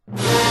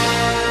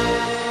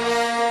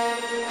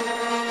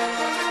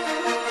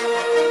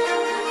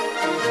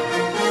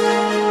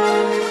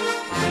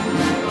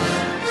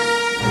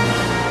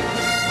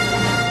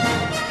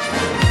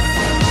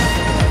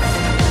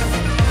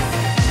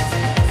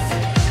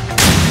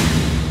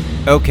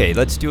Okay,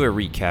 let's do a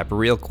recap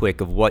real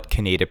quick of what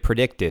Kaneda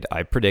predicted.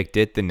 I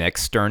predicted the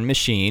next Stern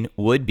machine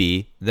would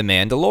be the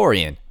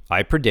Mandalorian.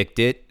 I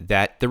predicted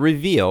that the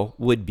reveal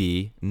would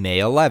be May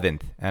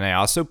 11th. And I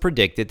also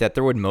predicted that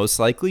there would most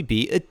likely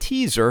be a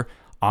teaser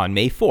on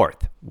May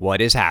 4th.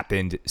 What has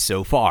happened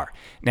so far?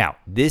 Now,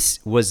 this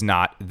was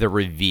not the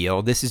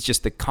reveal. This is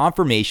just the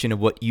confirmation of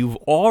what you've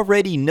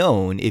already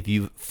known if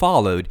you've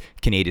followed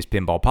Kaneda's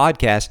Pinball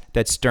Podcast,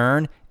 that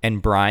Stern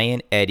and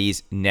Brian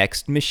Eddy's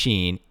next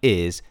machine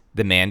is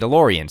the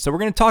Mandalorian. So we're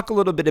going to talk a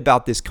little bit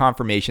about this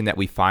confirmation that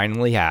we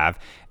finally have.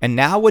 And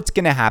now what's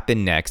going to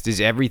happen next is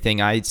everything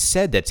I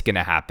said that's going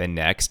to happen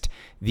next.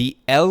 The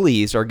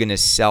LEs are going to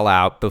sell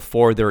out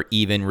before they're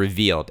even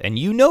revealed. And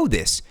you know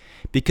this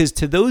because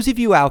to those of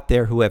you out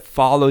there who have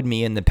followed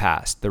me in the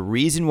past, the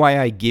reason why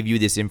I give you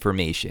this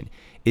information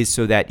is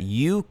so that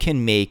you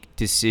can make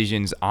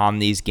decisions on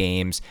these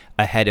games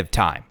ahead of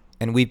time.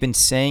 And we've been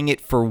saying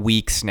it for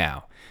weeks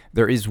now.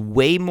 There is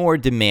way more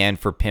demand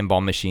for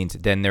pinball machines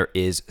than there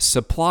is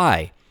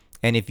supply.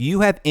 And if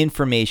you have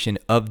information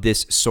of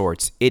this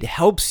sort, it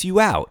helps you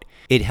out.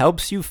 It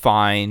helps you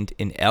find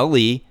an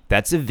LE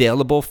that's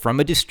available from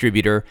a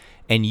distributor,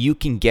 and you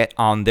can get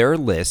on their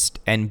list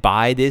and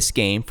buy this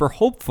game for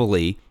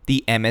hopefully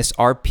the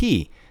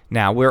MSRP.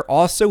 Now, we're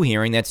also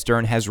hearing that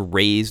Stern has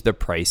raised the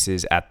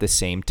prices at the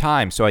same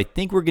time. So I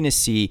think we're going to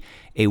see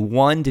a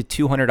 $100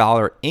 to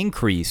 $200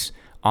 increase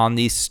on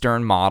these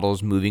Stern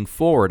models moving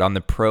forward. On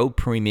the Pro,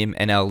 Premium,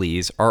 and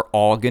LEs are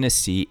all going to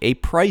see a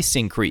price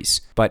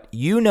increase. But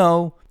you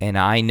know, and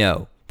I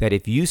know, that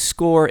if you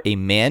score a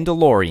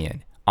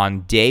Mandalorian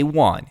on day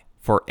one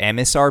for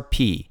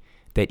MSRP,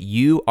 that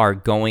you are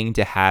going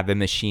to have a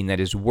machine that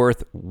is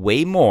worth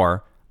way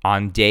more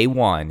on day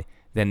one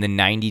than the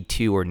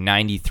 $92 or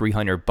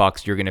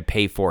 $9,300 you're going to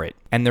pay for it.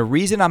 And the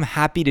reason I'm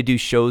happy to do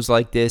shows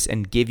like this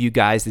and give you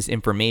guys this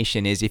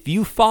information is if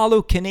you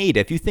follow Kaneda,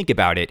 if you think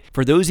about it,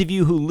 for those of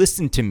you who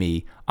listen to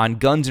me on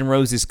Guns N'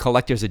 Roses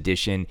Collector's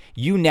Edition,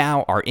 you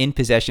now are in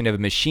possession of a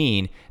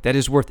machine that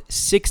is worth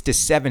 $6,000 to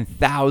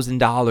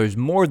 $7,000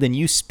 more than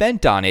you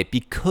spent on it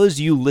because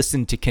you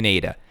listened to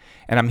Kaneda.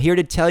 And I'm here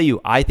to tell you,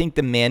 I think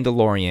The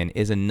Mandalorian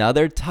is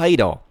another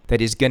title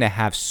that is going to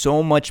have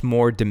so much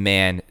more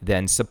demand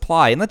than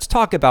supply. And let's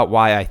talk about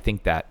why I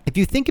think that. If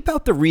you think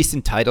about the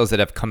recent titles that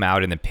have come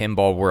out in the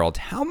pinball world,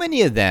 how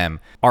many of them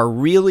are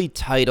really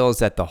titles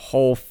that the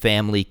whole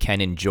family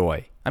can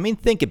enjoy? I mean,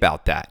 think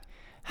about that.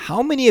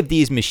 How many of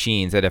these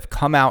machines that have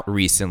come out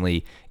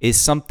recently is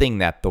something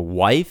that the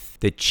wife,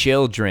 the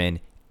children,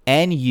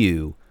 and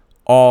you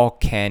all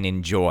can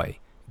enjoy?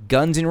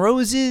 Guns N'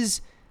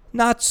 Roses?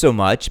 Not so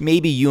much.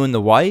 Maybe you and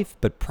the wife,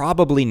 but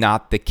probably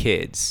not the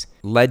kids.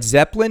 Led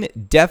Zeppelin?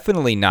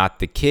 Definitely not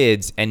the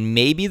kids, and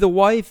maybe the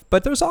wife,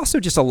 but there's also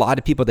just a lot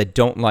of people that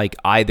don't like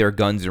either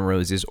Guns N'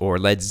 Roses or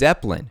Led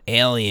Zeppelin.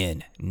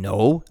 Alien?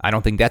 No, I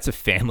don't think that's a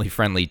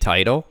family-friendly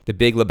title. The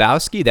Big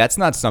Lebowski? That's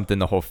not something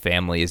the whole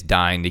family is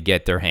dying to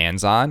get their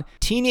hands on.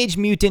 Teenage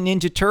Mutant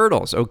Ninja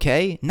Turtles,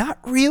 okay? Not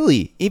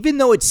really. Even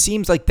though it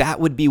seems like that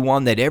would be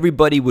one that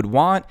everybody would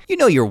want, you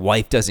know your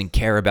wife doesn't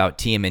care about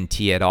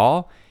TMNT at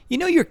all. You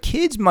know, your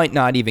kids might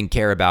not even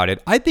care about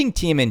it. I think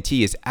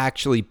TMNT is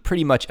actually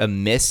pretty much a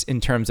miss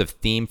in terms of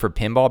theme for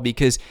pinball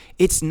because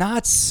it's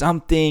not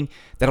something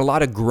that a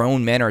lot of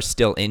grown men are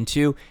still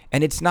into,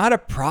 and it's not a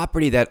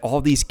property that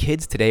all these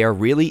kids today are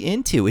really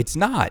into. It's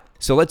not.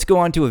 So let's go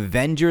on to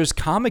Avengers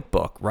comic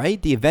book,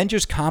 right? The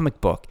Avengers comic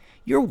book.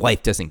 Your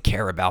wife doesn't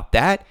care about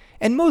that.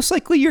 And most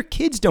likely your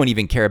kids don't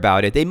even care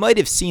about it. They might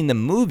have seen the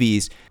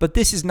movies, but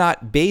this is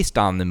not based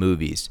on the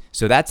movies.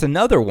 So that's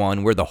another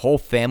one where the whole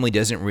family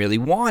doesn't really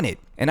want it.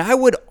 And I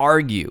would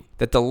argue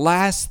that the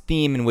last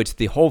theme in which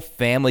the whole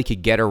family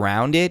could get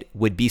around it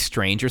would be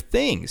Stranger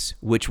Things,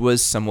 which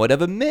was somewhat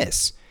of a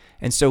miss.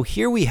 And so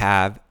here we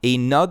have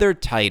another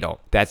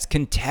title that's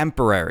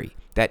contemporary,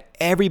 that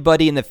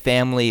everybody in the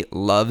family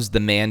loves The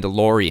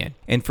Mandalorian.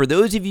 And for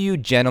those of you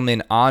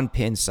gentlemen on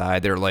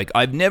Pinside that are like,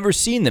 I've never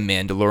seen The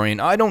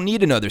Mandalorian, I don't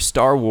need another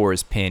Star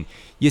Wars pin,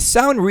 you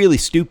sound really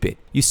stupid.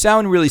 You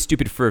sound really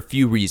stupid for a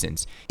few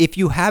reasons. If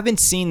you haven't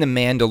seen The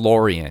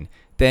Mandalorian,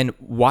 then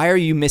why are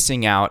you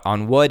missing out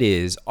on what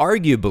is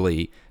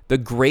arguably the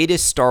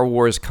greatest Star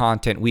Wars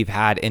content we've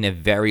had in a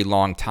very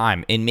long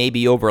time, in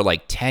maybe over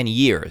like 10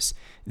 years?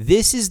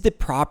 This is the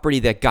property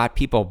that got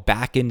people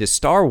back into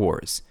Star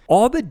Wars.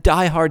 All the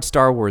diehard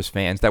Star Wars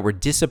fans that were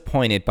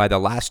disappointed by the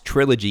last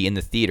trilogy in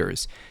the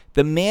theaters,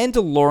 The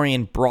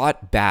Mandalorian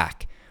brought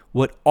back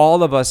what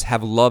all of us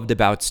have loved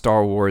about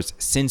Star Wars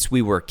since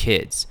we were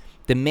kids.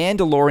 The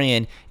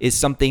Mandalorian is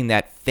something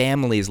that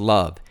families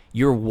love.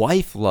 Your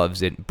wife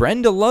loves it.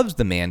 Brenda loves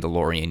The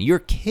Mandalorian. Your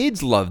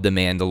kids love The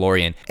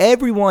Mandalorian.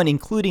 Everyone,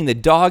 including the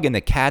dog and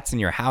the cats in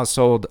your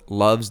household,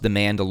 loves The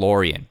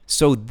Mandalorian.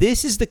 So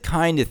this is the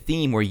kind of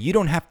theme where you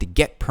don't have to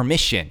get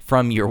permission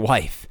from your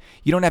wife.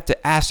 You don't have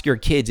to ask your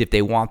kids if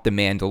they want the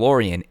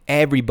Mandalorian.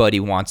 Everybody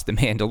wants the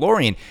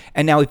Mandalorian.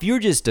 And now if you're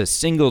just a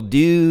single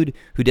dude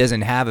who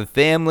doesn't have a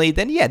family,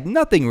 then yeah,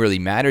 nothing really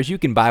matters. You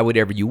can buy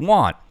whatever you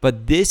want.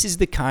 But this is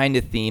the kind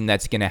of theme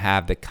that's going to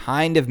have the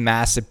kind of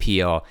mass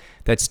appeal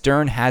that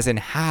Stern hasn't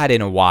had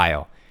in a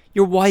while.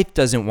 Your wife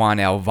doesn't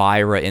want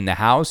Elvira in the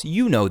house.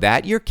 You know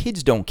that. Your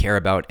kids don't care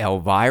about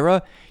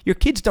Elvira. Your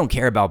kids don't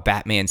care about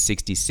Batman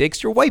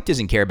 66. Your wife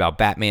doesn't care about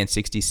Batman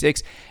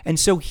 66. And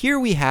so here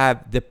we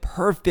have the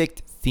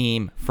perfect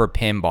theme for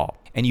pinball.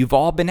 And you've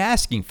all been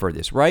asking for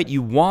this, right?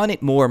 You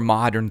wanted more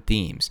modern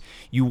themes.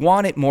 You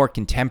wanted more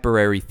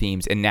contemporary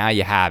themes, and now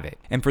you have it.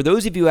 And for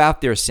those of you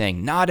out there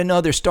saying, not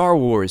another Star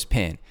Wars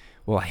pin,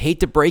 well, I hate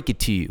to break it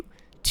to you.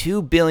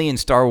 2 billion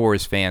Star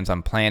Wars fans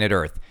on planet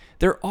Earth.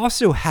 There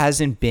also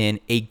hasn't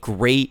been a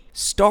great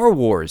Star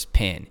Wars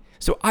pin.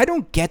 So I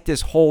don't get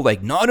this whole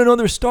like, not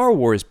another Star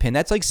Wars pin.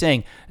 That's like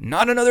saying,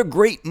 not another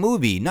great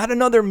movie, not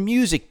another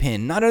music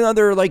pin, not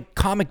another like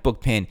comic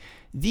book pin.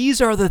 These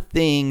are the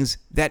things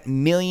that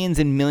millions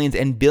and millions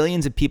and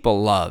billions of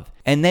people love.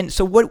 And then,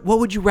 so what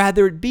would you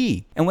rather it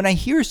be? And when I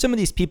hear some of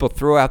these people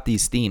throw out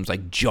these themes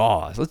like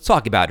Jaws, let's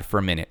talk about it for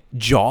a minute.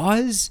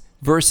 Jaws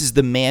versus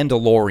The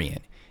Mandalorian.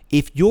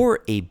 If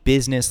you're a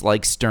business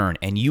like Stern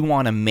and you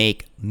want to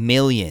make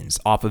millions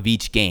off of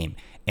each game,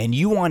 and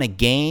you want a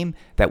game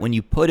that when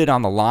you put it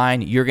on the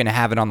line, you're going to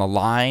have it on the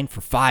line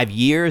for 5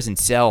 years and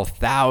sell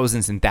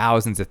thousands and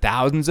thousands of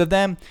thousands of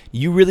them,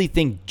 you really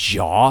think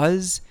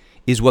Jaws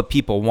is what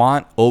people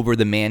want over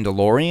The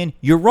Mandalorian?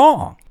 You're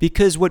wrong.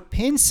 Because what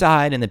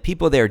Pinside and the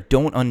people there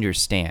don't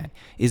understand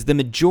is the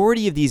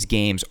majority of these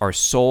games are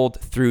sold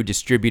through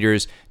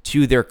distributors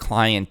to their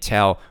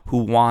clientele who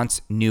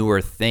wants newer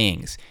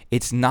things.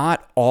 It's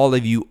not all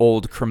of you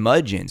old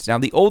curmudgeons. Now,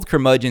 the old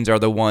curmudgeons are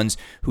the ones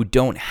who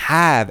don't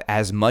have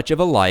as much of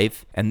a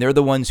life, and they're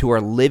the ones who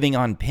are living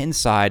on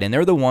Pinside, and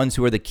they're the ones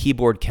who are the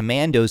keyboard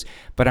commandos.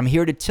 But I'm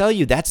here to tell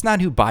you, that's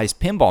not who buys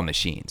pinball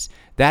machines.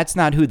 That's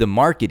not who the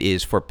market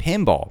is for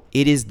pinball.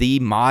 It is the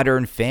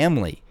modern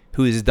family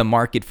who is the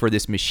market for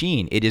this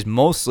machine. It is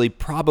mostly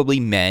probably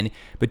men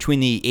between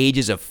the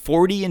ages of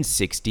 40 and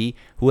 60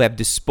 who have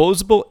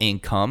disposable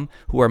income,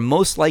 who are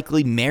most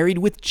likely married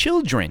with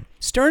children.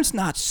 Stern's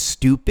not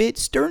stupid.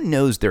 Stern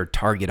knows their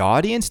target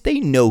audience. They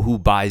know who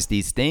buys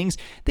these things.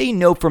 They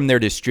know from their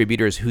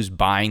distributors who's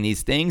buying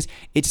these things.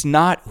 It's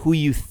not who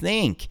you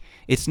think.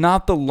 It's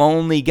not the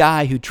lonely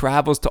guy who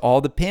travels to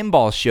all the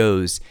pinball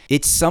shows.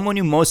 It's someone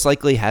who most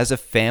likely has a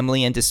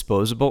family and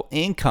disposable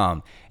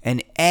income.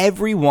 And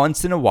every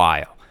once in a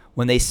while,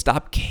 when they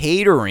stop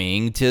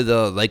catering to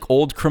the like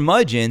old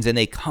curmudgeons and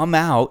they come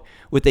out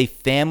with a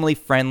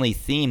family-friendly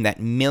theme that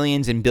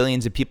millions and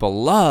billions of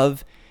people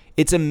love,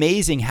 it's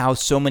amazing how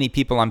so many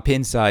people on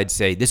Pinside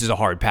say, this is a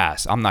hard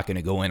pass. I'm not going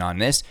to go in on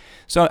this.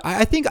 So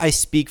I think I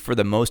speak for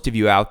the most of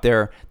you out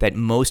there that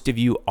most of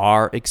you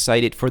are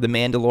excited for The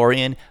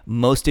Mandalorian.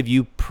 Most of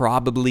you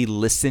probably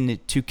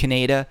listened to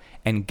Kaneda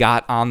and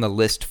got on the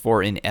list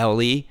for an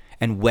LE.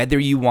 And whether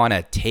you want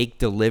to take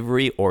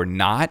delivery or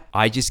not,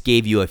 I just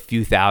gave you a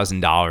few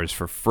 $1,000s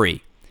for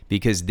free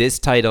because this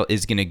title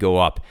is going to go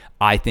up,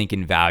 I think,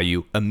 in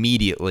value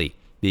immediately,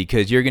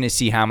 because you're going to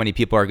see how many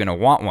people are going to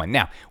want one.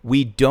 Now,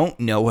 we don't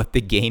know what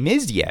the game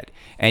is yet.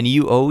 And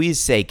you always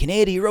say,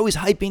 Kaneda, you're always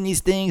hyping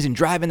these things and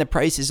driving the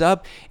prices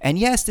up. And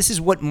yes, this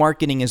is what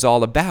marketing is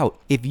all about.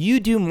 If you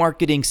do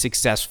marketing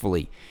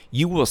successfully,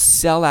 you will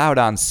sell out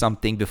on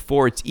something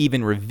before it's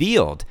even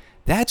revealed.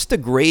 That's the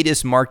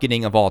greatest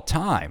marketing of all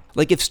time.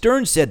 Like if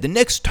Stern said the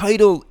next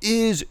title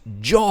is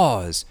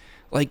Jaws,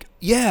 like,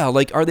 yeah,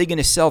 like are they going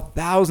to sell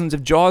thousands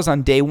of Jaws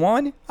on day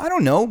one? I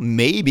don't know,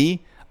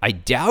 maybe. I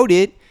doubt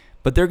it,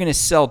 but they're going to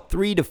sell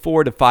 3 to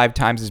 4 to 5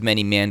 times as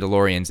many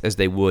Mandalorians as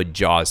they would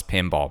Jaws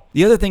pinball.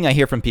 The other thing I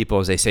hear from people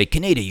is they say,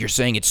 Kaneda, you're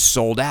saying it's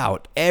sold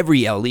out.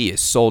 Every LE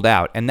is sold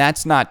out, and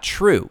that's not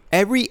true.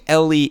 Every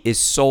LE is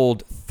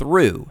sold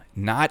through,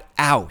 not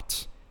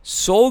out.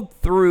 Sold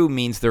through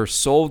means they're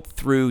sold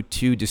through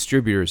to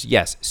distributors.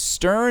 Yes,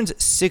 Stern's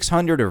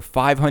 600 or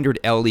 500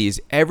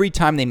 LEs, every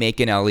time they make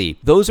an LE,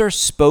 those are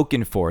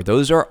spoken for.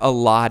 Those are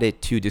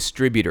allotted to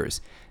distributors.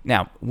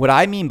 Now, what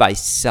I mean by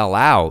sell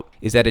out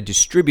is that a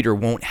distributor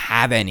won't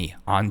have any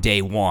on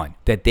day one,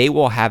 that they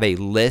will have a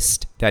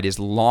list that is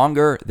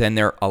longer than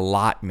their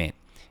allotment.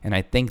 And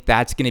I think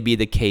that's going to be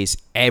the case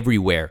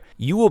everywhere.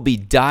 You will be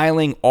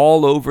dialing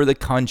all over the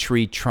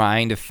country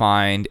trying to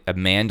find a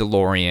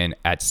Mandalorian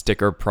at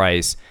sticker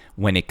price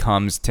when it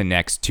comes to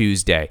next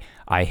Tuesday.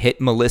 I hit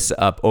Melissa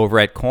up over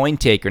at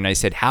CoinTaker and I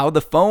said, how are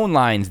the phone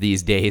lines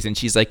these days? And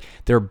she's like,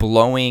 they're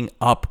blowing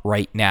up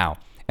right now.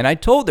 And I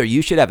told her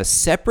you should have a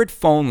separate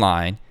phone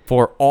line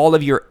for all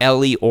of your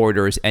LE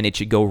orders and it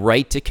should go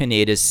right to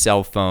Kaneda's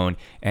cell phone.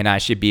 And I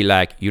should be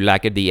like, you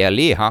like it the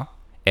LE, huh?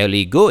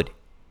 LE good.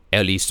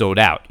 LE sold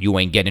out. You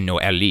ain't getting no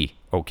LE,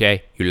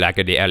 okay? You like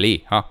the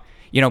LE, huh?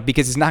 You know,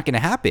 because it's not going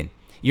to happen.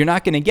 you're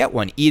not going to get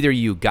one. Either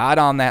you got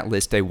on that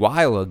list a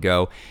while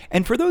ago,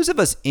 and for those of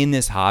us in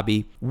this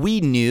hobby,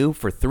 we knew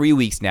for 3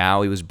 weeks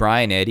now, it was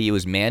Brian Eddy, it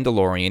was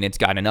Mandalorian, it's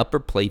got an upper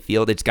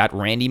playfield, it's got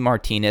Randy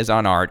Martinez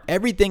on art.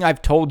 Everything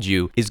I've told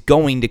you is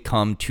going to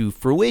come to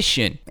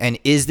fruition. And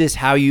is this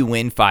how you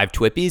win 5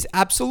 Twippies?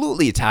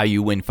 Absolutely, it's how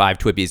you win 5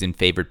 Twippies in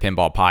Favorite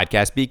Pinball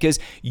Podcast, because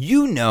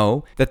you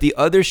know that the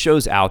other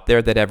shows out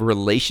there that have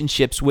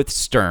relationships with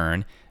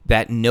Stern,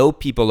 that know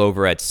people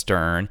over at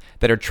Stern,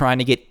 that are trying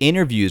to get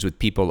interviews with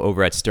people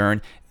over at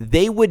Stern,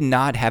 they would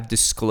not have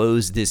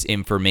disclosed this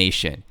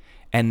information.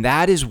 And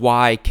that is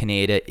why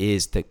Kaneda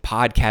is the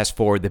podcast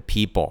for the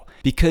people.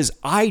 Because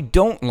I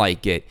don't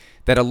like it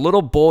that a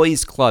little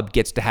boys club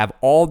gets to have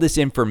all this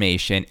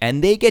information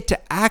and they get to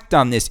act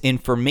on this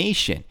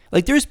information.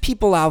 Like, there's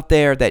people out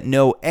there that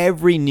know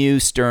every new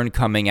Stern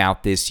coming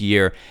out this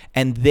year,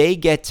 and they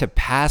get to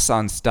pass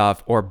on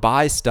stuff or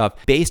buy stuff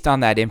based on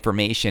that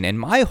information. And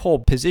my whole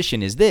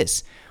position is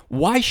this: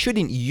 why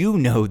shouldn't you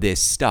know this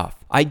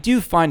stuff? I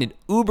do find it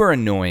uber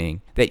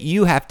annoying that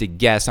you have to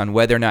guess on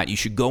whether or not you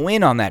should go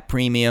in on that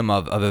premium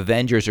of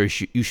Avengers, or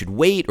you should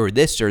wait, or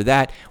this or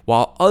that,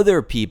 while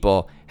other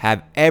people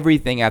have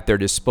everything at their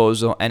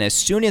disposal. And as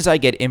soon as I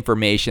get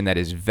information that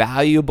is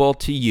valuable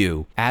to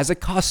you as a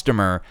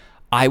customer,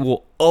 I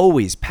will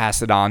always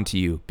pass it on to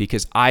you,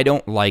 because I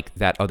don't like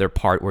that other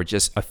part where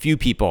just a few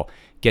people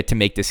get to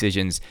make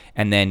decisions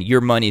and then your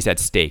money's at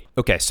stake.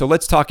 Okay, so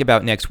let's talk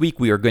about next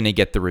week. We are going to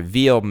get the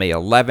reveal May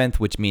 11th,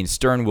 which means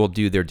Stern will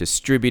do their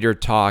distributor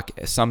talk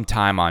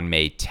sometime on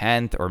May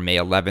 10th or May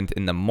 11th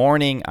in the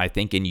morning. I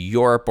think in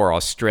Europe or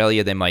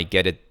Australia, they might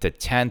get it the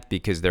 10th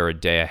because they're a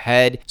day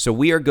ahead. So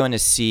we are going to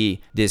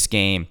see this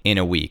game in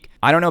a week.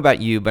 I don't know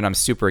about you, but I'm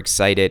super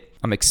excited.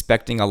 I'm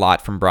expecting a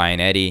lot from Brian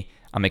Eddy.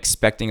 I'm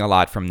expecting a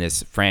lot from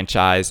this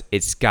franchise.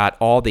 It's got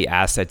all the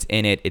assets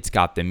in it. It's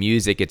got the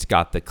music. It's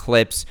got the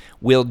clips.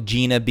 Will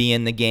Gina be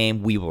in the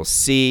game? We will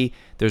see.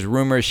 There's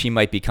rumors she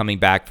might be coming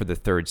back for the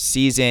 3rd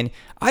season.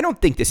 I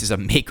don't think this is a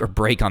make or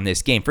break on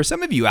this game. For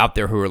some of you out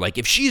there who are like,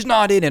 if she's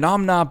not in it,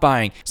 I'm not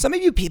buying. Some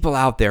of you people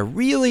out there,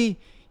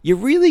 you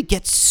really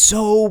get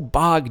so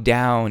bogged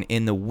down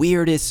in the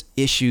weirdest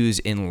issues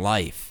in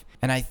life.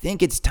 And I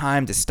think it's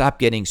time to stop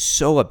getting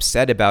so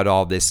upset about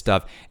all this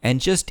stuff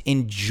and just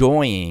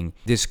enjoying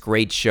this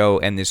great show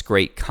and this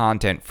great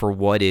content for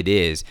what it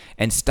is,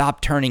 and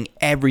stop turning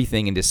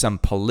everything into some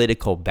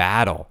political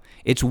battle.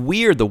 It's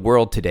weird, the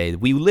world today.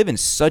 We live in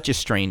such a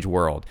strange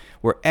world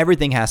where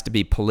everything has to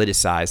be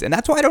politicized. And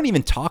that's why I don't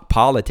even talk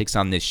politics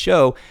on this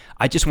show.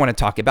 I just want to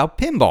talk about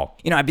pinball.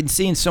 You know, I've been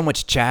seeing so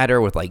much chatter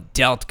with like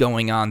Delt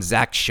going on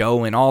Zach's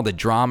show and all the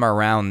drama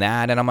around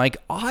that. And I'm like,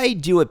 I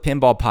do a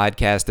pinball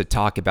podcast to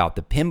talk about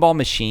the pinball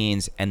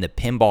machines and the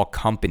pinball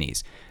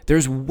companies.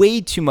 There's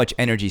way too much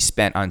energy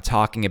spent on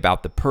talking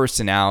about the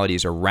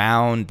personalities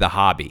around the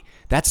hobby.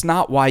 That's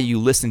not why you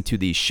listen to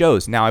these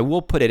shows. Now, I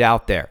will put it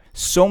out there.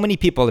 So many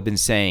people have been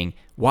saying,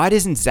 why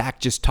doesn't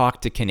Zach just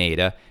talk to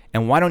Kaneda?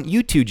 And why don't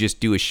you two just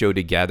do a show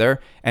together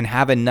and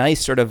have a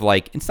nice sort of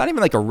like, it's not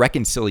even like a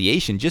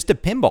reconciliation, just a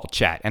pinball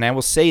chat. And I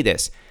will say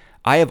this,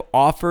 I have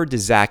offered to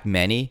Zach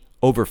Meny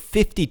over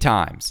 50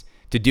 times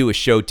to do a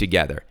show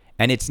together.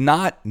 And it's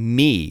not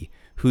me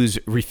who's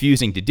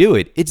refusing to do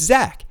it, it's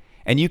Zach.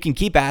 And you can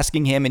keep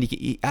asking him,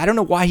 and I don't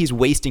know why he's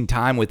wasting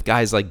time with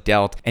guys like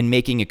Delt and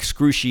making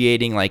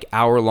excruciating, like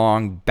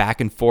hour-long back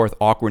and forth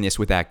awkwardness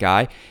with that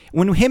guy,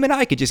 when him and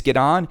I could just get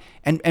on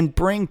and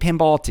bring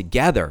pinball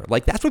together.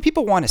 Like, that's what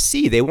people want to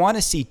see. They want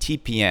to see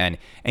TPN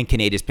and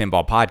Kaneda's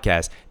Pinball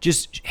Podcast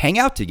just hang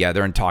out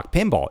together and talk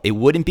pinball. It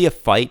wouldn't be a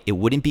fight, it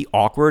wouldn't be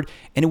awkward,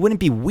 and it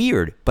wouldn't be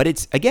weird. But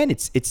it's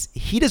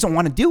he doesn't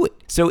want to do it.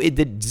 So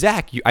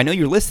Zach, I know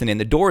you're listening.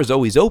 The door is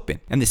always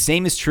open, and the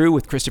same is true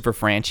with Christopher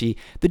Franchi.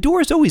 The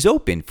door is always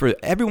open for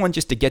everyone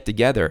just to get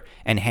together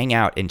and hang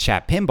out and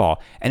chat pinball.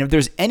 And if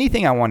there's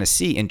anything I want to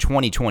see in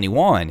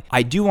 2021,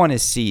 I do want to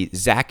see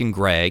Zach and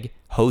Greg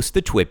host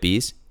the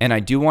Twippies, and I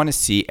do want to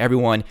see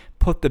everyone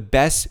put the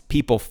best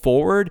people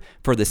forward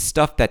for the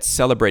stuff that's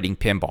celebrating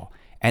pinball.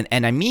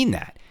 And I mean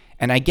that.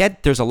 And I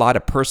get there's a lot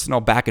of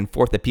personal back and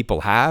forth that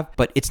people have,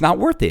 but it's not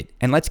worth it.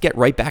 And let's get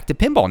right back to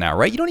pinball now,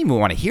 right? You don't even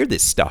want to hear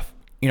this stuff.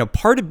 You know,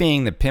 part of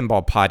being the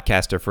pinball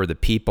podcaster for the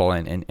people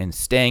and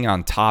staying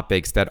on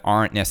topics that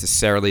aren't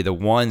necessarily the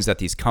ones that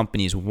these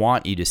companies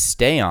want you to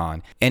stay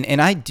on.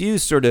 And I do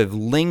sort of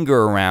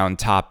linger around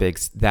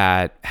topics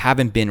that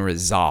haven't been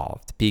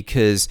resolved,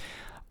 because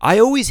I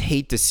always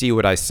hate to see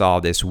what I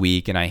saw this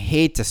week, and I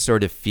hate to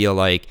sort of feel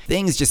like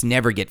things just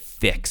never get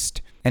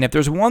fixed. And if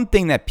there's one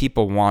thing that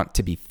people want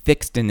to be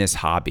fixed in this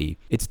hobby,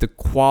 it's the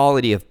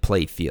quality of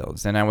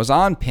playfields. And I was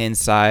on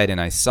Pinside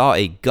and I saw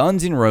a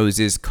Guns N'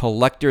 Roses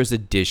Collector's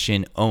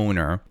Edition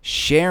owner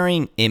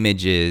sharing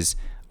images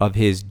of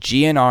his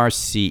GNR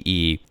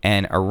CE,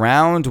 and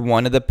around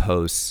one of the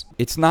posts,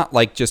 it's not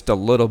like just a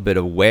little bit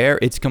of wear.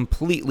 It's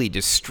completely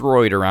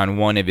destroyed around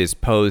one of his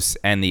posts,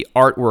 and the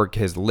artwork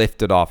has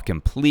lifted off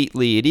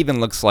completely. It even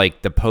looks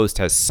like the post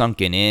has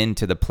sunken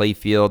into the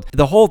playfield.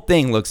 The whole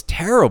thing looks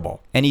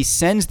terrible. And he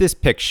sends this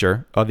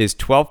picture of his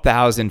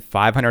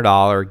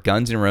 $12,500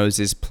 Guns N'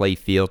 Roses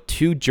playfield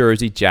to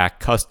Jersey Jack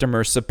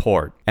customer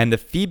support. And the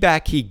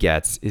feedback he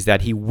gets is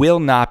that he will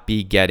not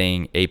be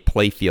getting a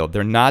playfield.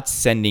 They're not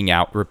sending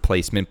out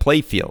replacement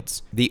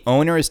playfields. The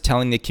owner is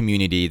telling the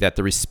community that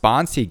the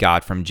response he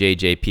got from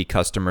JJP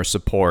customer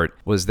support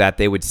was that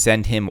they would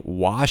send him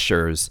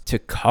washers to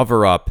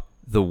cover up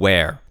the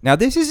wear. Now,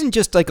 this isn't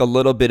just like a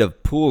little bit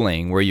of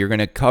pooling where you're going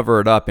to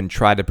cover it up and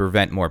try to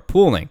prevent more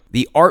pooling.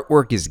 The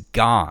artwork is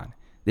gone.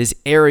 This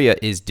area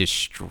is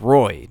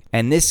destroyed.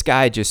 And this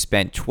guy just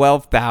spent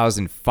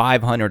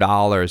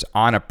 $12,500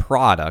 on a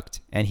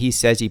product, and he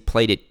says he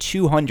played it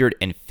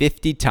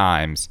 250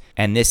 times,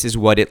 and this is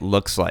what it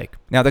looks like.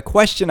 Now, the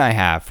question I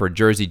have for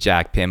Jersey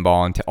Jack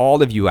Pinball and to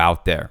all of you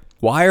out there,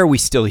 why are we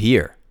still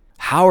here?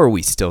 How are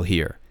we still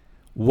here?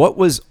 What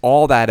was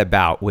all that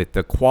about with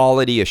the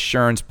quality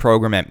assurance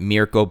program at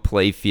Mirko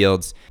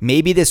Playfields?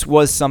 Maybe this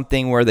was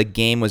something where the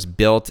game was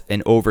built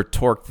and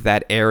over-torqued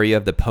that area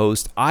of the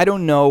post. I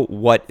don't know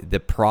what the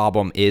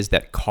problem is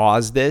that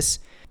caused this.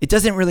 It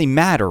doesn't really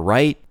matter,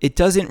 right? It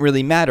doesn't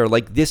really matter.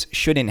 Like, this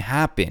shouldn't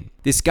happen.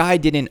 This guy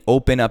didn't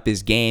open up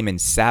his game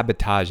and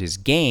sabotage his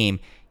game.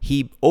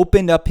 He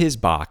opened up his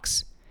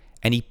box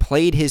and he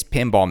played his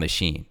pinball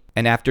machine.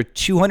 And after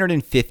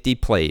 250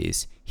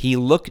 plays, he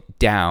looked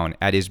down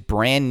at his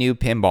brand new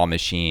pinball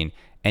machine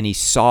and he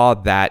saw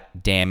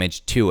that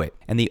damage to it.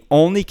 And the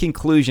only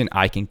conclusion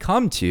I can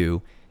come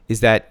to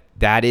is that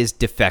that is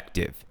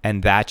defective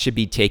and that should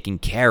be taken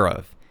care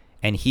of.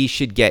 And he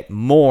should get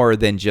more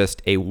than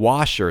just a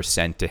washer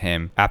sent to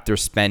him after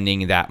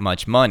spending that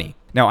much money.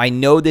 Now, I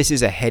know this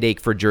is a headache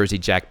for Jersey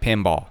Jack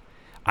Pinball.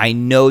 I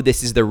know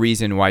this is the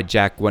reason why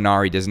Jack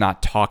Guarnieri does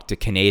not talk to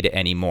Kaneda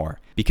anymore,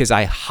 because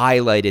I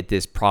highlighted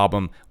this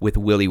problem with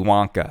Willy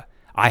Wonka.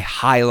 I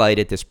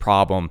highlighted this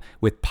problem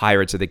with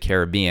Pirates of the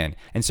Caribbean.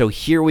 And so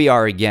here we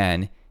are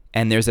again,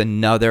 and there's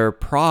another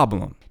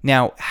problem.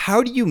 Now,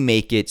 how do you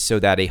make it so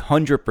that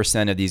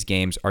 100% of these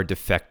games are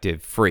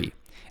defective free?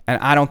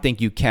 And I don't think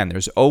you can.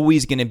 There's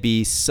always going to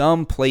be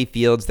some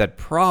playfields that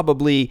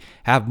probably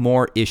have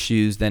more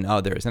issues than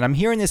others. And I'm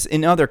hearing this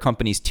in other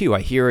companies too.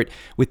 I hear it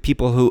with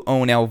people who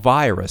own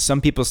Elvira. Some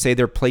people say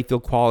their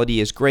playfield quality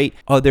is great.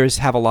 Others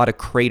have a lot of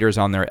craters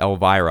on their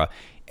Elvira.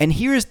 And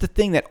here's the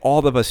thing that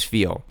all of us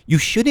feel. You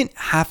shouldn't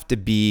have to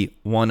be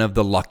one of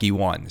the lucky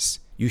ones.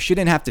 You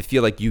shouldn't have to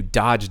feel like you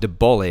dodged a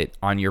bullet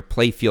on your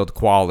playfield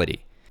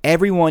quality.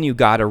 Everyone who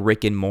got a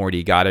Rick and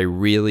Morty got a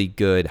really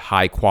good,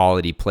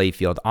 high-quality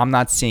playfield. I'm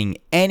not seeing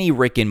any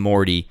Rick and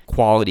Morty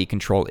quality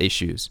control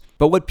issues.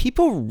 But what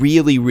people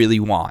really, really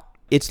want,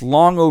 it's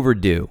long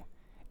overdue.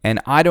 And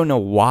I don't know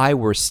why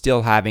we're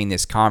still having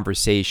this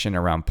conversation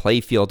around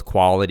playfield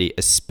quality,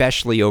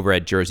 especially over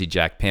at Jersey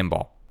Jack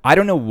Pinball. I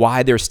don't know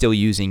why they're still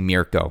using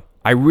Mirko.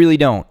 I really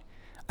don't.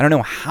 I don't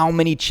know how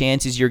many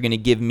chances you're going to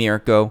give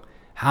Mirko,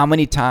 how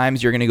many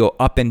times you're going to go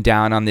up and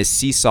down on this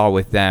seesaw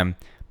with them.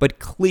 But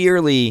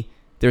clearly,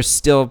 there's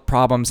still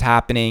problems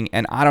happening,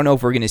 and I don't know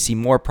if we're going to see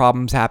more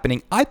problems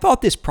happening. I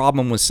thought this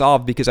problem was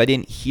solved because I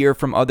didn't hear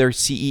from other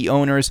CE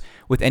owners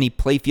with any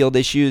playfield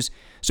issues.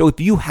 So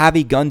if you have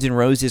a Guns N'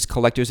 Roses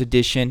Collector's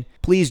Edition,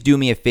 please do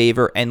me a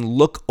favor and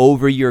look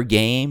over your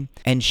game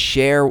and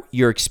share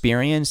your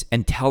experience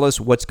and tell us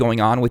what's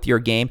going on with your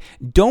game.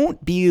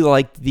 Don't be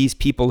like these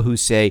people who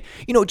say,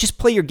 just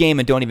play your game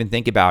and don't even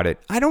think about it.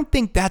 I don't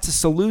think that's a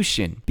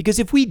solution, because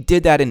if we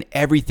did that in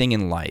everything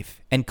in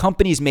life and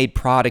companies made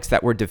products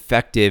that were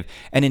defective,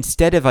 and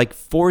instead of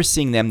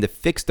forcing them to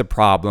fix the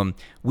problem,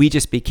 we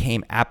just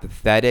became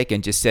apathetic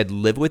and just said,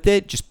 live with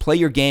it, just play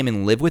your game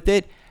and live with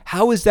it,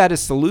 how is that a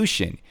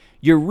solution?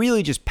 You're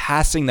really just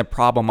passing the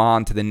problem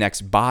on to the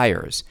next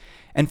buyers.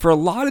 And for a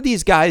lot of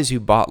these guys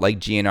who bought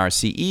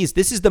GNR-CEs,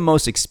 this is the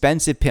most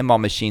expensive pinball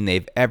machine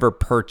they've ever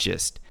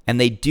purchased. And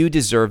they do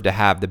deserve to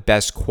have the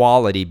best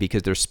quality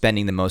because they're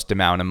spending the most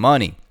amount of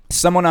money.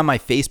 Someone on my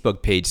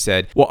Facebook page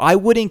said, well, I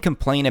wouldn't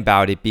complain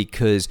about it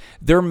because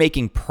they're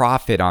making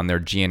profit on their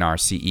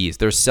GNR-CEs.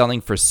 They're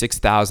selling for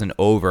 $6,000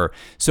 over.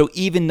 So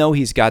even though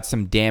he's got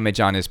some damage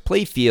on his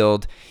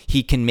playfield,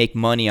 he can make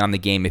money on the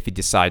game if he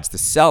decides to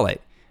sell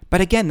it.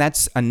 But again,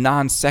 that's a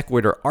non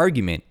sequitur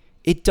argument.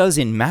 It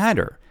doesn't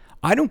matter.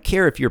 I don't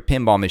care if your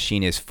pinball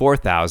machine is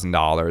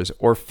 $4,000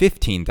 or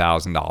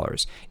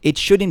 $15,000. It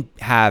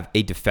shouldn't have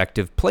a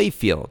defective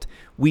playfield.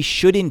 We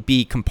shouldn't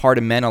be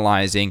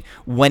compartmentalizing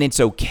when it's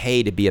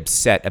okay to be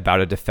upset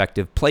about a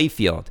defective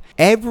playfield.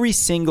 Every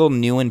single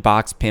new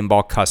in-box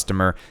pinball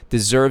customer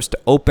deserves to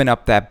open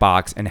up that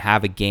box and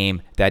have a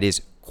game that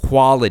is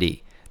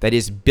quality, that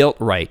is built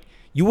right.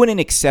 You wouldn't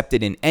accept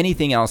it in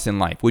anything else in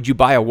life. Would you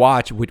buy a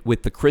watch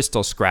with the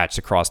crystal scratched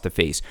across the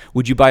face?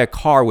 Would you buy a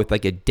car with a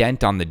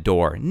dent on the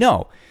door?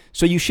 No.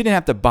 So you shouldn't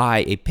have to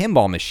buy a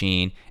pinball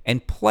machine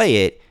and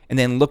play it and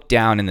then look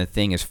down and the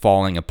thing is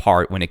falling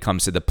apart when it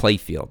comes to the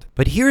playfield.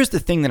 But here's the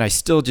thing that I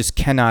still just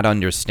cannot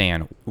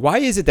understand. Why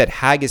is it that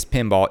Haggis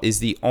Pinball is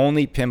the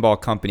only pinball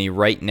company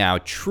right now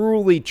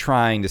truly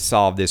trying to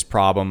solve this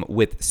problem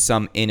with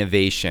some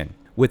innovation,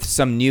 with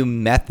some new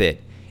method?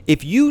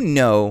 If you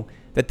know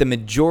that the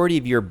majority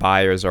of your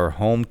buyers are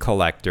home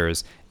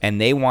collectors and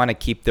they want to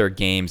keep their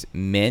games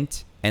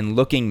mint and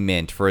looking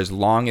mint for as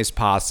long as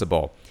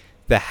possible,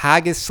 the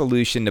Haggis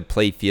solution to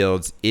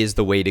playfields is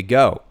the way to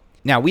go.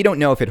 Now, we don't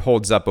know if it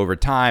holds up over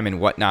time and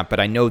whatnot, but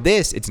I know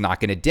this: it's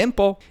not going to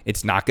dimple,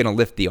 it's not going to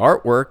lift the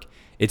artwork,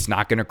 it's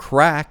not going to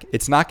crack,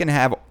 it's not going to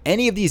have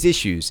any of these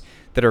issues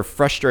that are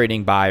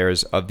frustrating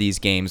buyers of these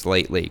games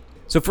lately.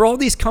 So for all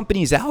these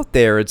companies out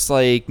there, it's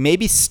like,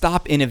 maybe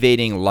stop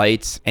innovating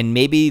lights, and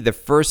maybe the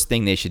first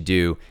thing they should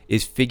do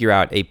is figure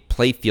out a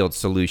playfield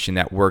solution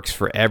that works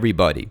for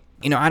everybody.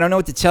 I don't know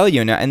what to tell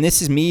you now, and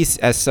this is me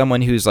as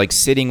someone who's like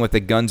sitting with a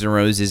Guns N'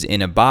 Roses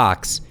in a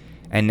box,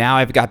 and now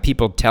I've got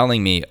people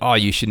telling me, oh,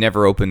 you should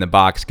never open the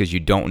box because you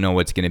don't know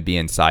what's going to be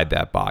inside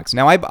that box.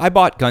 Now, I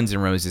bought Guns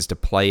N' Roses to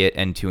play it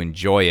and to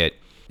enjoy it.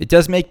 It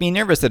does make me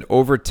nervous that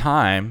over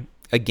time,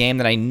 a game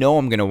that I know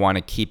I'm going to want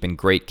to keep in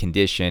great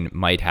condition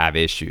might have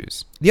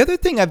issues. The other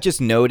thing I've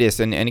just noticed,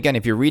 and again,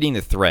 if you're reading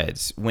the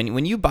threads,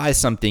 when you buy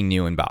something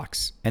new in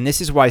box, and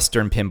this is why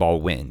Stern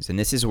Pinball wins, and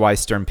this is why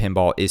Stern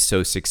Pinball is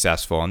so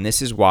successful, and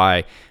this is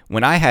why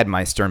when I had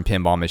my Stern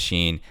Pinball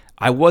machine,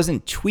 I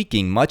wasn't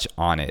tweaking much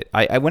on it.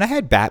 When I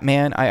had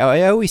Batman,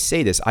 I always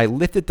say this: I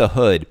lifted the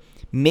hood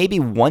maybe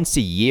once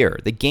a year.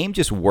 The game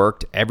just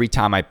worked every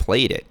time I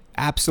played it.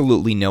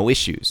 Absolutely no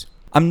issues.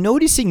 I'm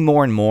noticing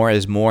more and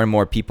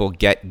more people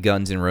get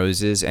Guns N'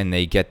 Roses and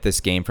they get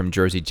this game from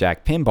Jersey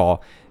Jack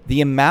Pinball,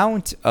 the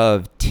amount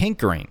of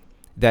tinkering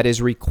that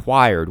is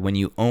required when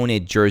you own a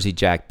Jersey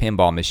Jack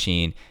Pinball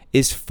machine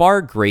is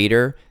far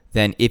greater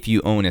than if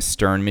you own a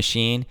Stern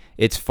machine.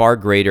 It's far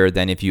greater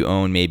than if you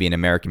own maybe an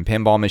American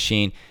Pinball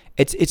machine.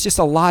 It's just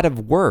a lot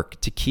of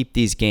work to keep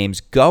these games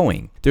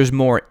going. There's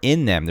more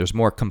in them. There's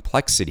more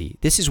complexity.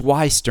 This is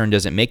why Stern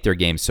doesn't make their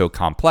games so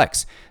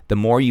complex. The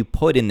more you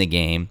put in the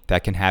game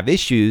that can have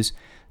issues,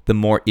 the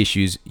more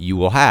issues you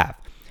will have.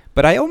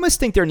 But I almost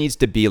think there needs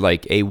to be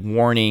like a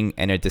warning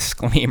and a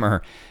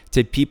disclaimer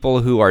to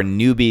people who are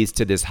newbies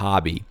to this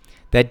hobby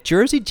that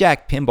Jersey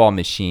Jack pinball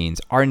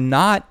machines are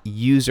not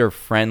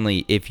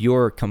user-friendly if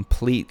you're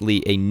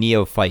completely a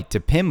neophyte to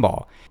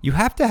pinball. You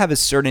have to have a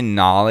certain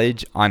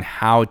knowledge on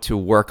how to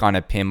work on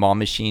a pinball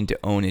machine to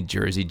own a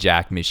Jersey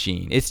Jack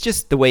machine. It's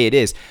just the way it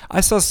is.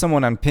 I saw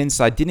someone on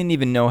Pinside didn't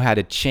even know how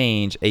to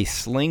change a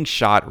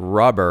slingshot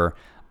rubber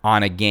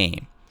on a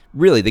game.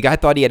 Really, the guy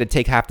thought he had to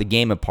take half the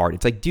game apart.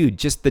 It's like, dude,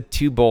 just the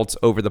 2 bolts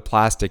over the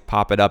plastic,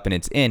 pop it up and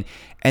it's in.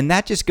 And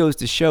that just goes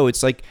to show,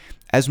 it's like,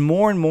 as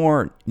more and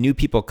more new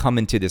people come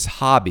into this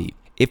hobby,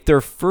 if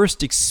their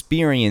first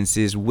experience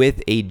is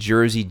with a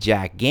Jersey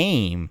Jack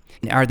game,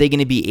 are they going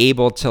to be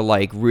able to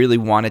like really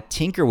want to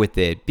tinker with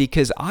it?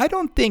 Because I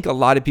don't think a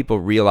lot of people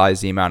realize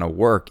the amount of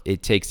work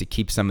it takes to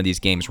keep some of these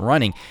games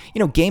running.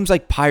 Games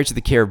like Pirates of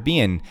the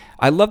Caribbean,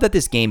 I love that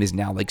this game is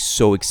now like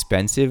so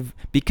expensive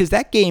because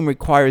that game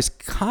requires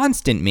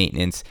constant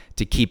maintenance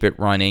to keep it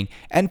running.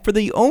 And for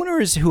the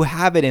owners who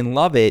have it and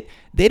love it,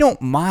 they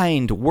don't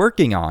mind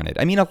working on it.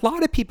 I mean, a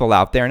lot of people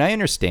out there, and I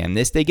understand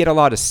this, they get a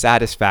lot of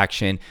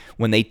satisfaction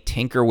when they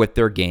tinker with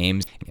their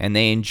games and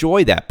they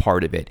enjoy that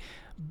part of it.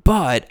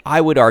 But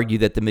I would argue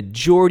that the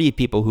majority of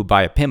people who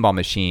buy a pinball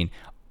machine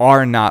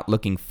are not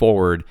looking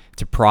forward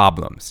to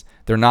problems.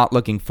 They're not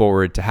looking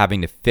forward to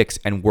having to fix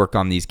and work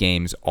on these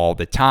games all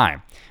the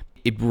time.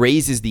 It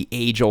raises the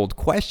age-old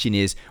question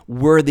is,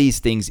 were these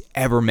things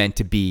ever meant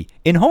to be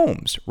in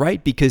homes,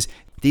 right? Because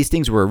these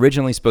things were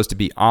originally supposed to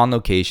be on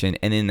location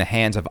and in the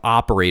hands of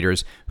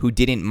operators who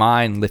didn't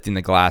mind lifting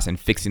the glass and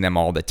fixing them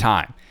all the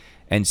time.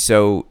 And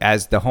so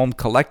as the home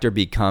collector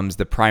becomes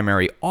the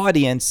primary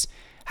audience,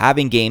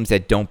 having games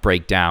that don't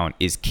break down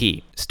is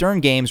key. Stern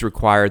games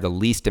require the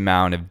least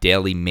amount of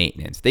daily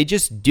maintenance. They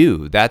just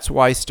do. That's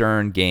why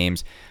Stern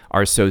games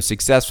are so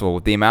successful.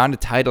 With the amount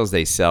of titles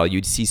they sell,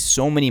 you'd see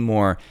so many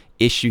more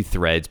issue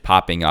threads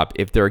popping up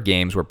if their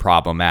games were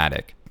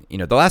problematic.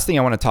 The last thing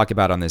I want to talk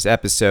about on this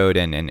episode,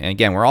 and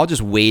again, we're all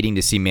just waiting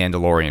to see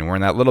Mandalorian. We're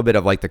in that little bit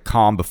of like the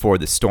calm before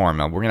the storm.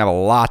 We're going to have a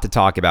lot to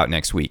talk about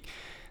next week.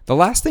 The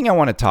last thing I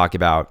want to talk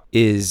about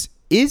is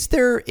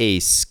there a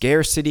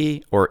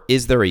scarcity or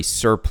is there a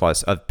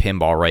surplus of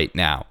pinball right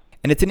now?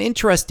 And it's an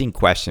interesting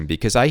question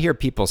because I hear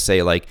people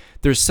say like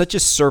there's such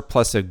a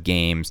surplus of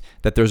games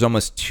that there's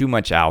almost too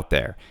much out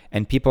there.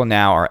 And people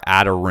now are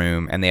out of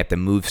room and they have to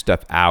move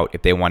stuff out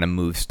if they want to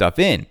move stuff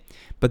in.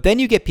 But then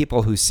you get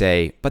people who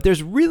say, but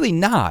there's really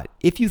not.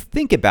 If you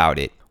think about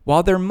it,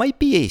 while there might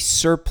be a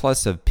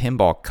surplus of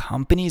pinball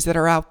companies that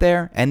are out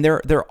there, and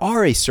there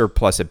are a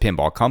surplus of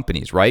pinball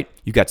companies, right?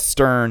 You got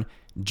Stern,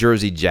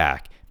 Jersey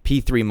Jack,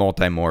 P3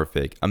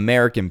 Multimorphic,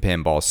 American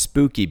Pinball,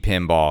 Spooky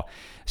Pinball,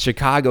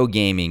 Chicago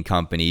Gaming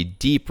Company,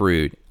 Deep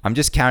Root. I'm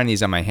just counting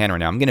these on my hand right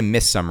now. I'm going to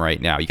miss some right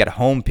now. You got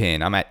Home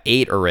Pin. I'm at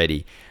 8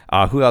 already.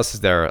 Who else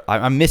is there?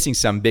 I'm missing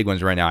some big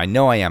ones right now. I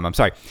know I am. I'm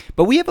sorry.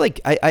 But we have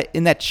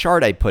in that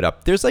chart I put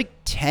up, there's like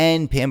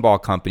 10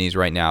 pinball companies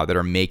right now that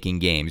are making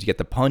games. You get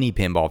the Pony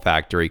Pinball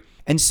Factory.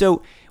 And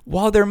so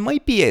while there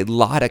might be a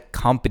lot of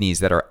companies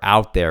that are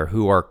out there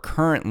who are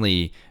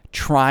currently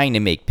trying to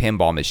make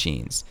pinball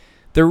machines,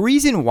 the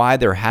reason why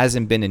there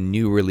hasn't been a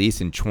new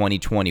release in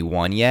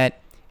 2021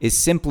 yet is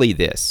simply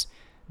this.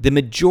 The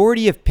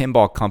majority of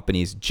pinball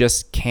companies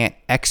just can't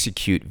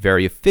execute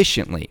very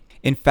efficiently.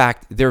 In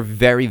fact, they're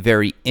very,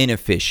 very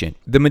inefficient.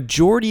 The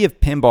majority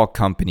of pinball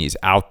companies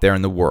out there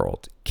in the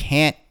world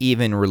can't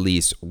even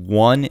release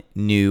one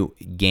new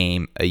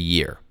game a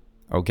year.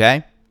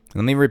 Okay?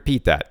 Let me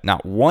repeat that.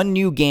 Not one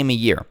new game a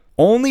year.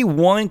 Only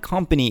one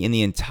company in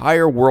the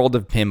entire world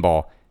of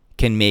pinball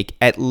can make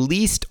at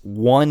least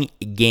one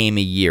game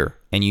a year.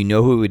 And you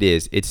know who it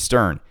is. It's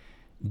Stern.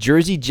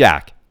 Jersey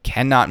Jack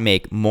cannot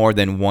make more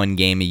than one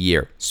game a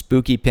year.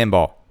 Spooky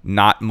Pinball,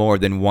 not more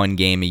than one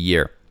game a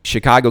year.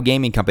 Chicago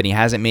Gaming Company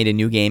hasn't made a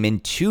new game in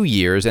 2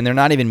 years, and they're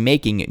not even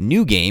making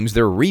new games.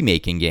 They're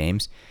remaking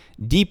games.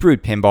 Deep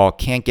Root Pinball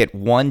can't get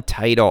one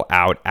title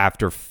out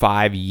after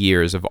 5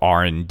 years of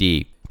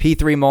R&D. P3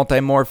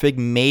 Multimorphic,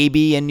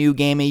 maybe a new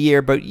game a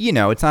year, but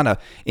it's not an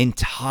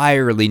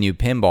entirely new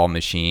pinball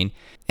machine.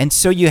 And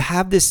so you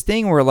have this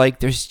thing where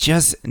there's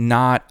just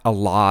not a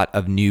lot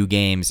of new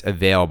games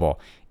available.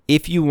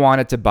 If you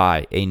wanted to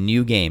buy a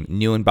new game,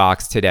 new in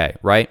box today,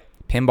 right?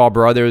 Pinball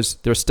Brothers,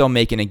 they're still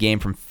making a game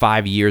from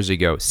 5 years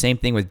ago. Same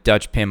thing with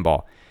Dutch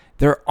Pinball.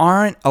 There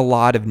aren't a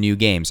lot of new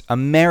games.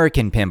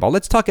 American Pinball,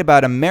 let's talk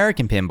about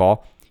American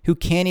Pinball, who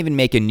can't even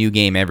make a new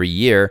game every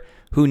year,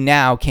 who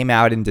now came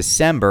out in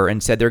December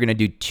and said they're going to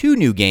do 2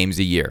 new games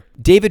a year.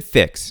 David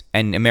Fix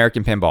and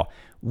American Pinball,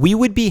 we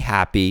would be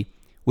happy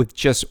with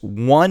just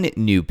 1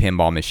 new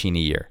pinball machine a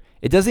year.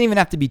 It doesn't even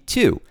have to be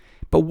 2.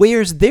 But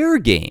where's their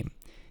game?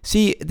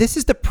 See, this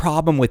is the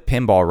problem with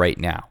pinball right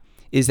now,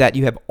 is that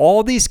you have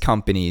all these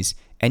companies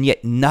and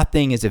yet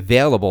nothing is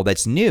available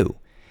that's new.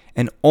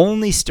 And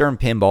only Stern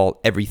Pinball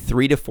every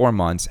 3 to 4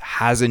 months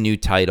has a new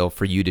title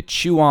for you to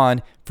chew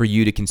on, for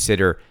you to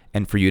consider,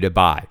 and for you to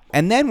buy.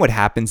 And then what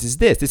happens is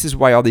this. This is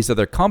why all these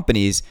other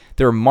companies,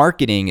 their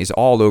marketing is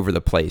all over the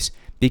place.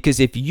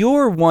 Because if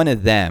you're one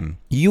of them,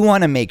 you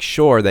want to make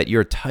sure that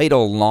your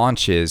title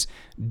launches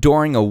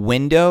during a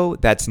window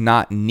that's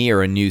not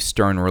near a new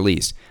Stern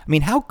release. I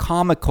mean, how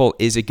comical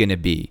is it going to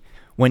be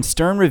when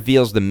Stern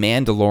reveals The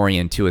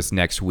Mandalorian to us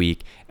next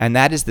week, and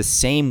that is the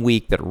same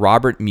week that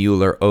Robert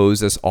Mueller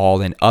owes us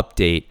all an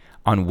update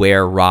on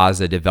where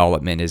Raza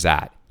development is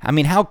at? I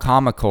mean, how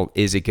comical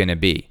is it going to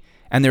be?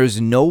 And there's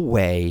no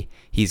way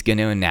he's going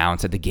to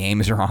announce that the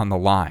games are on the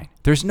line.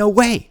 There's no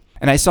way.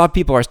 And I saw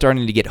people are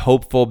starting to get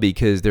hopeful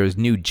because there's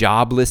new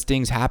job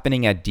listings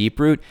happening at Deep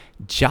Root.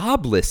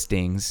 Job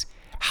listings?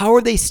 How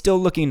are they still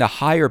looking to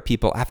hire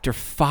people after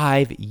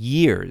 5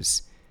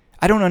 years?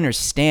 I don't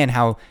understand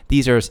how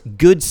these are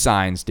good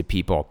signs to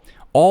people.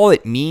 All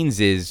it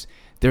means is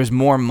there's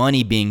more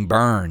money being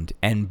burned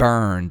and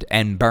burned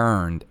and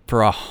burned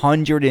for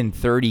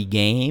 130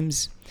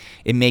 games.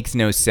 It makes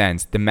no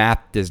sense. The math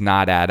does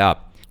not add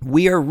up.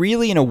 We are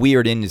really in a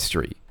weird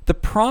industry. The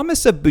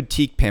promise of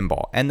boutique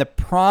pinball and the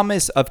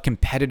promise of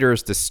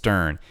competitors to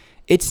Stern,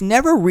 it's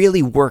never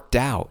really worked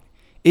out.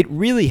 It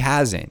really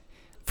hasn't.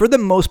 For the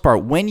most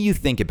part, when you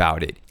think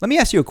about it, let me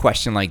ask you a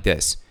question like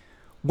this.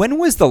 When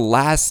was the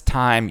last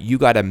time you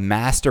got a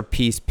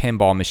masterpiece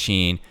pinball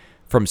machine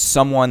from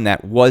someone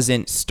that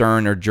wasn't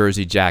Stern or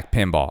Jersey Jack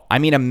Pinball? I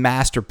mean a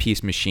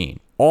masterpiece machine.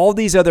 All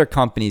these other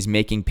companies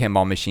making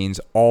pinball machines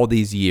all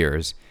these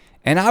years.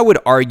 And I would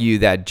argue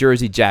that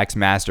Jersey Jack's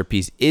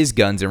masterpiece is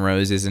Guns N'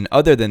 Roses. And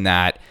other than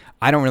that,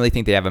 I don't really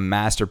think they have a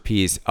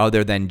masterpiece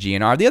other than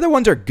GNR. The other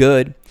ones are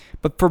good,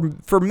 but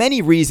for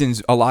many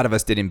reasons, a lot of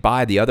us didn't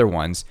buy the other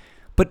ones.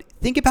 But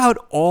think about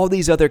all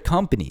these other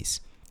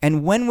companies.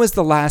 And when was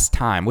the last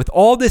time, with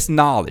all this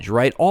knowledge,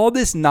 right? All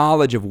this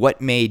knowledge of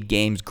what made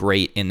games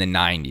great in the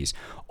 90s.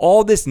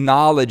 All this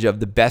knowledge of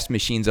the best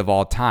machines of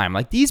all time.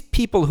 Like these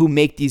people who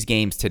make these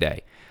games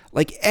today.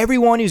 Like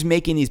everyone who's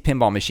making these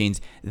pinball machines,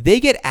 they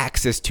get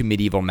access to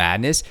Medieval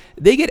Madness.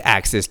 They get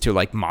access to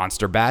like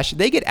Monster Bash.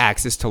 They get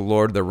access to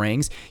Lord of the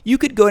Rings. You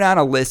could go down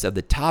a list of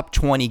the top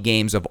 20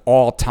 games of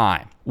all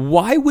time.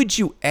 Why would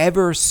you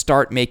ever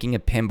start making a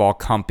pinball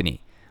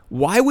company?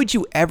 Why would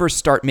you ever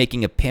start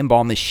making a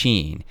pinball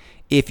machine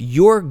if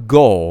your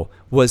goal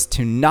was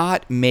to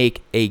not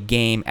make a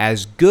game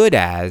as good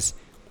as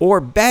or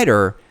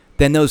better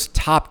than those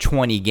top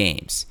 20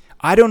 games?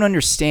 I don't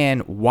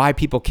understand why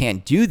people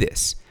can't do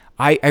this.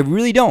 I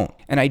really don't.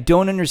 And I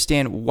don't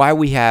understand why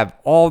we have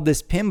all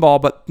this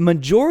pinball, but the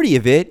majority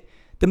of it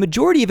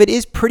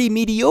is pretty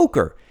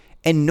mediocre.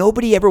 And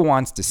nobody ever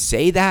wants to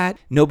say that.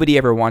 Nobody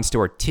ever wants to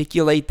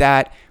articulate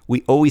that.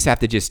 We always have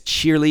to just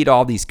cheerlead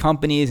all these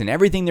companies and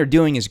everything they're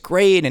doing is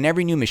great and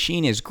every new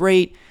machine is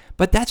great.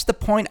 But that's the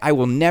point I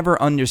will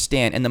never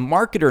understand. And the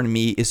marketer in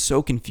me is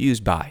so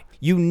confused by.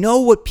 You know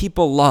what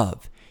people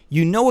love.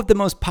 You know what the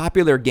most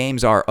popular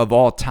games are of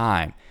all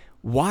time.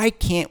 Why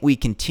can't we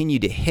continue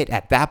to hit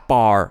at that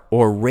bar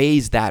or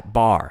raise that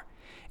bar?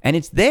 And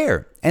it's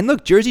there. And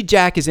look, Jersey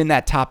Jack is in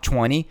that top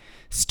 20.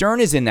 Stern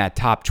is in that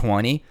top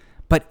 20.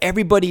 But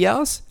everybody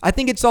else, I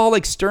think it's all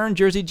like Stern,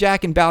 Jersey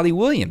Jack, and Bally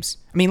Williams.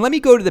 I mean, let me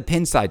go to the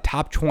Pinside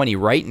top 20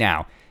 right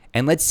now,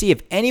 and let's see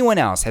if anyone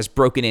else has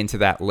broken into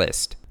that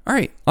list. All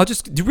right, I'll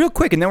just do real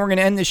quick, and then we're going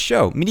to end this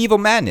show. Medieval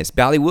Madness,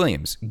 Bally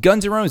Williams.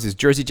 Guns N' Roses,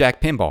 Jersey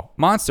Jack Pinball.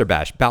 Monster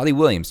Bash, Bally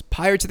Williams.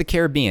 Pirates of the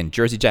Caribbean,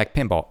 Jersey Jack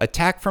Pinball.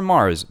 Attack from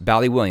Mars,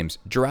 Bally Williams.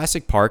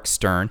 Jurassic Park,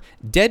 Stern.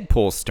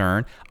 Deadpool,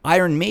 Stern.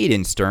 Iron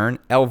Maiden, Stern.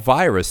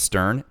 Elvira,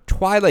 Stern.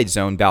 Twilight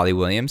Zone, Bally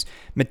Williams.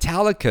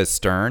 Metallica,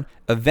 Stern.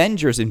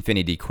 Avengers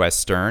Infinity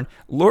Quest, Stern.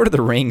 Lord of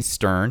the Rings,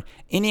 Stern.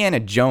 Indiana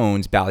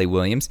Jones, Bally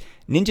Williams.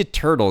 Ninja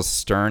Turtles,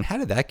 Stern. How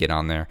did that get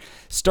on there?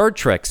 Star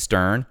Trek,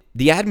 Stern.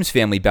 The Addams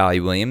Family,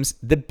 Bally Williams.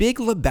 The Big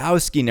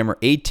Lebowski, number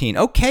 18.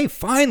 Okay,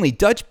 finally,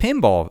 Dutch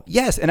Pinball.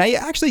 Yes, and I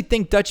actually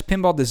think Dutch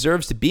Pinball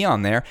deserves to be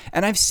on there.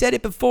 And I've said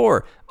it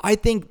before. I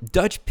think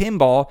Dutch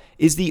Pinball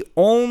is the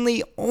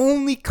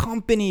only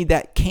company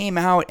that came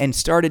out and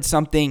started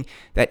something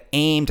that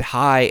aimed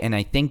high, and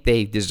I think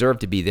they deserve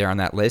to be there on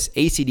that list.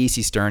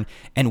 AC/DC Stern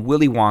and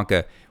Willy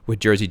Wonka with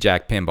Jersey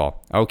Jack Pinball.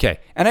 Okay,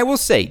 and I will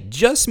say,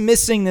 just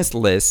missing this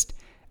list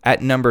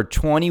at number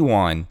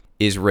 21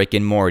 is Rick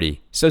and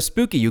Morty. So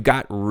Spooky, you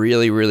got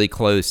really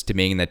close to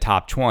being in the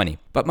top 20.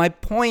 But my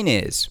point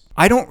is,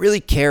 I don't really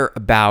care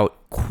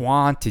about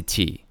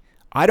quantity.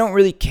 I don't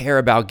really care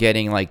about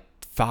getting like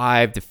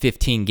 5 to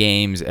 15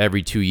 games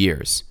every 2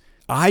 years.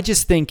 I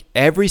just think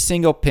every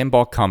single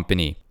pinball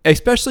company,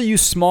 especially you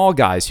small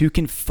guys who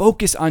can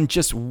focus on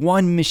just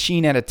one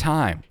machine at a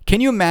time.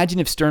 Can you imagine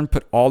if Stern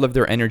put all of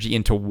their energy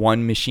into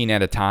one machine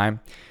at a time?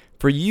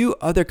 For you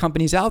other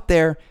companies out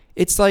there,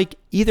 it's like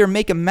either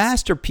make a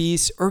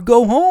masterpiece or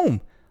go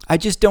home. I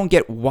just don't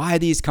get why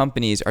these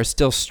companies are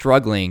still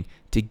struggling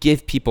to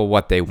give people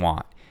what they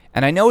want.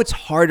 And I know it's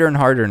harder and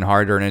harder and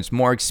harder, and it's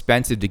more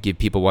expensive to give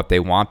people what they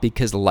want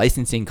because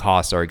licensing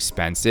costs are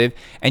expensive,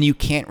 and you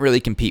can't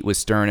really compete with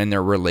Stern and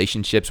their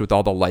relationships with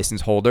all the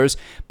license holders.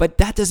 But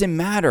that doesn't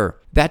matter.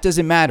 That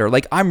doesn't matter.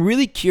 Like, I'm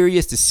really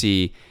curious to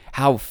see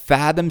how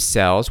Fathom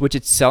sells, which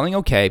it's selling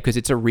okay because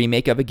it's a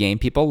remake of a game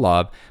people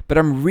love, but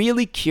I'm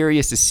really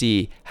curious to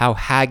see how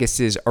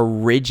Haggis's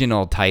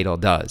original title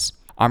does.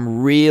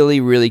 I'm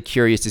really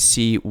curious to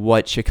see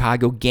what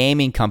Chicago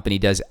Gaming Company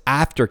does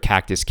after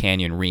Cactus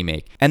Canyon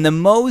Remake. And the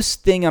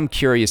most thing I'm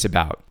curious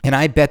about, and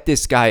I bet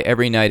this guy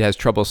every night has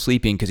trouble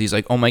sleeping because he's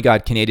like, oh my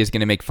God, Kaneda's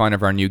going to make fun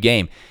of our new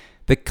game.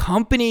 The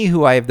company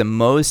who I have the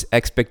most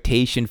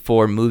expectation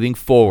for moving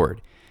forward,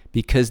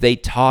 because they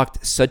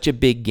talked such a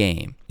big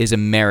game, is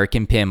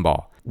American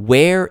Pinball.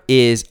 Where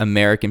is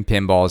American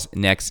Pinball's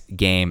next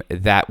game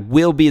that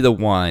will be the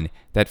one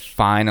that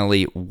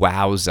finally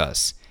wows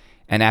us?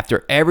 And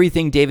after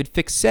everything David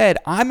Fix said,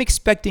 I'm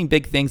expecting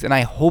big things, and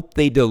I hope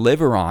they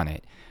deliver on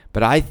it.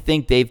 But I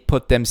think they've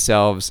put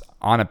themselves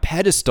on a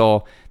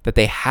pedestal that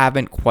they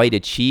haven't quite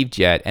achieved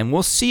yet, and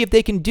we'll see if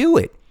they can do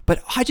it.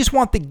 But I just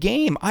want the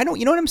game. You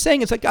know what I'm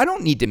saying? It's like I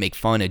don't need to make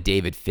fun of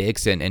David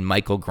Fix and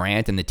Michael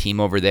Grant and the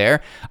team over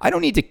there. I don't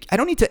need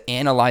to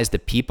analyze the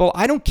people.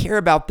 I don't care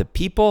about the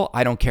people.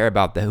 I don't care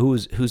about the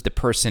who's the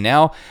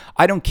personnel.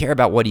 I don't care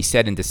about what he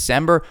said in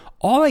December.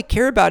 All I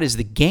care about is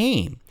the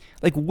game.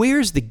 Like,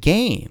 where's the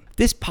game?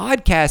 This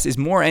podcast is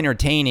more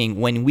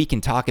entertaining when we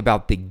can talk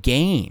about the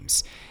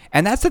games.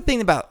 And that's the thing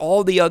about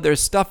all the other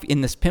stuff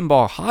in this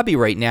pinball hobby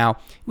right now.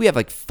 We have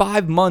like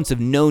 5 months of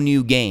no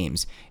new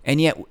games. And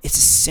yet it's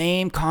the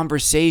same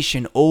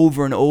conversation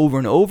over and over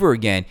and over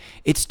again.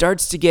 It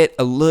starts to get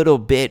a little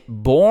bit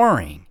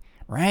boring,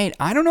 right?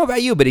 I don't know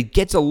about you, but it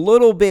gets a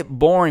little bit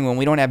boring when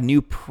we don't have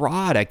new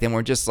product and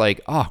we're just like,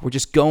 we're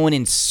just going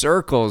in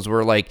circles.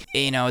 We're like,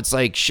 it's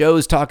like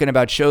shows talking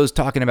about shows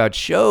talking about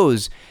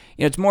shows.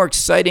 It's more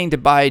exciting to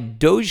buy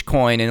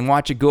Dogecoin and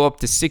watch it go up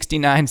to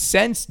 69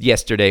 cents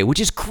yesterday, which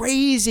is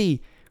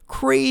crazy.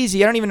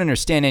 I don't even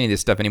understand any of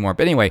this stuff anymore.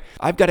 But anyway,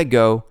 I've got to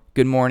go.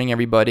 Good morning,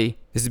 everybody.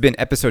 This has been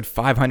episode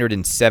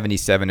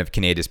 577 of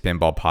Kaneda's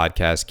Pinball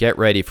Podcast. Get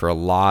ready for a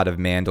lot of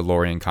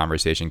Mandalorian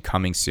conversation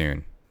coming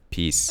soon.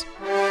 Peace.